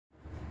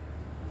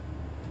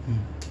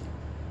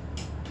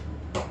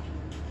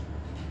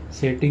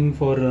setting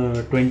for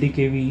 20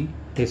 kV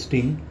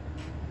testing.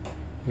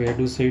 We have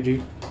to set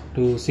it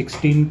to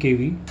 16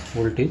 kV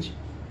voltage.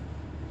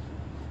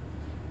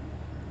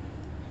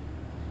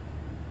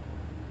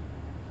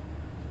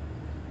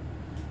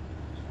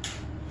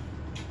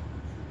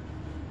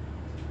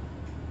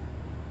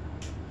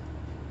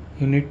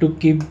 You need to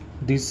keep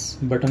this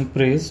button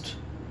pressed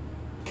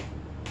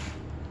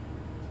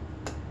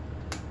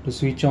to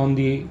switch on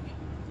the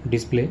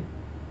display.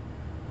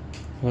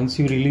 Once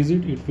you release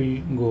it, it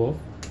will go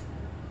off.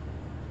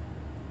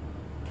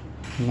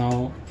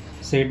 Now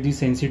set the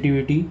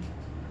sensitivity,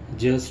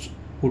 just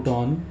put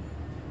on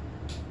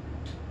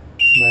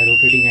by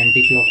rotating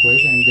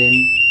anti-clockwise and then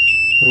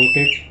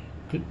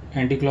rotate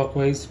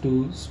anti-clockwise to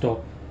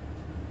stop.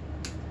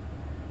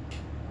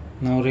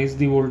 Now raise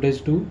the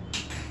voltage to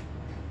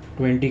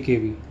 20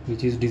 kV,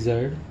 which is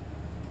desired.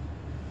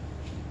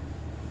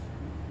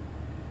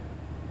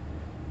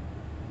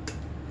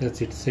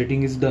 That's it,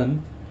 setting is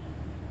done.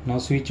 Now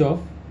switch off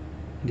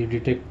the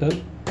detector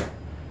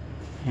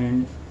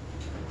and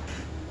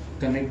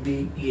connect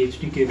the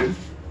EHT cable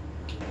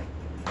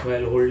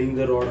while holding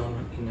the rod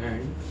in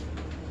hand.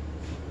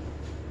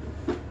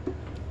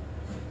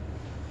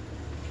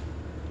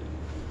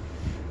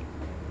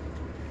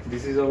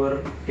 This is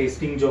our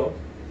testing job.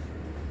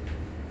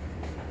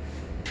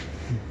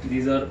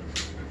 These are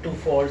two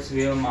faults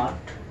we have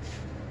marked.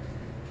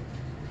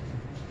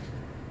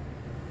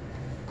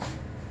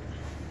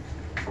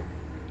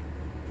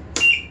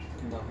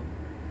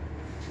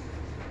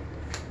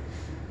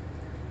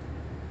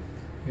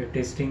 We are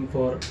testing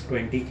for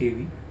 20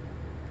 kV.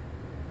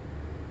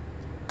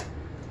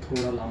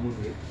 थोड़ा लांबून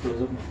घे,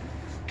 close up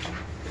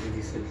नको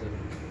दिसेल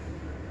सगळं.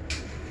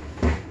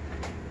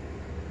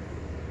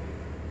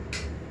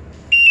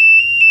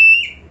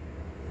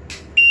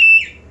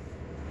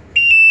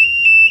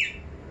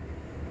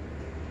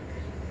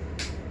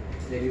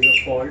 There is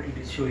a fault, it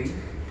is showing.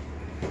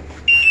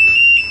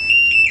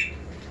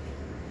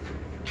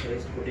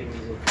 Rest putting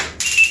is okay.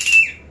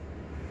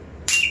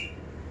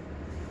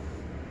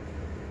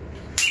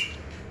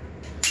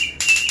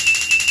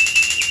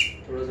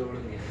 थोड़ा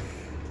जवळून घ्या.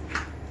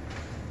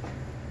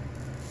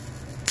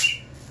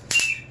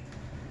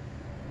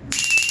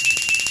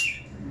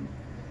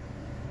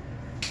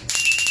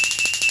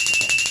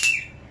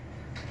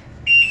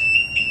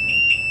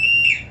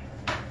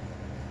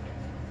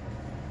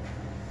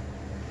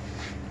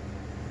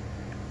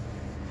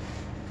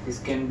 This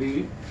can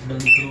be done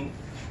through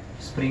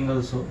spring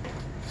also.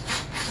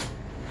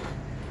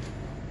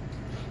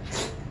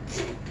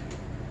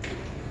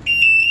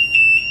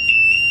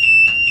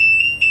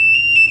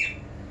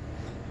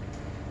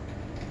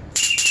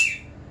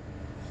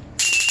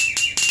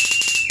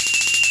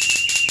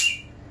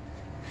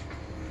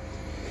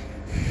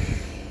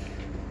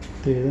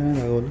 ते नाही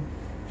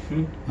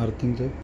दाखवलं अर्थिंगचं.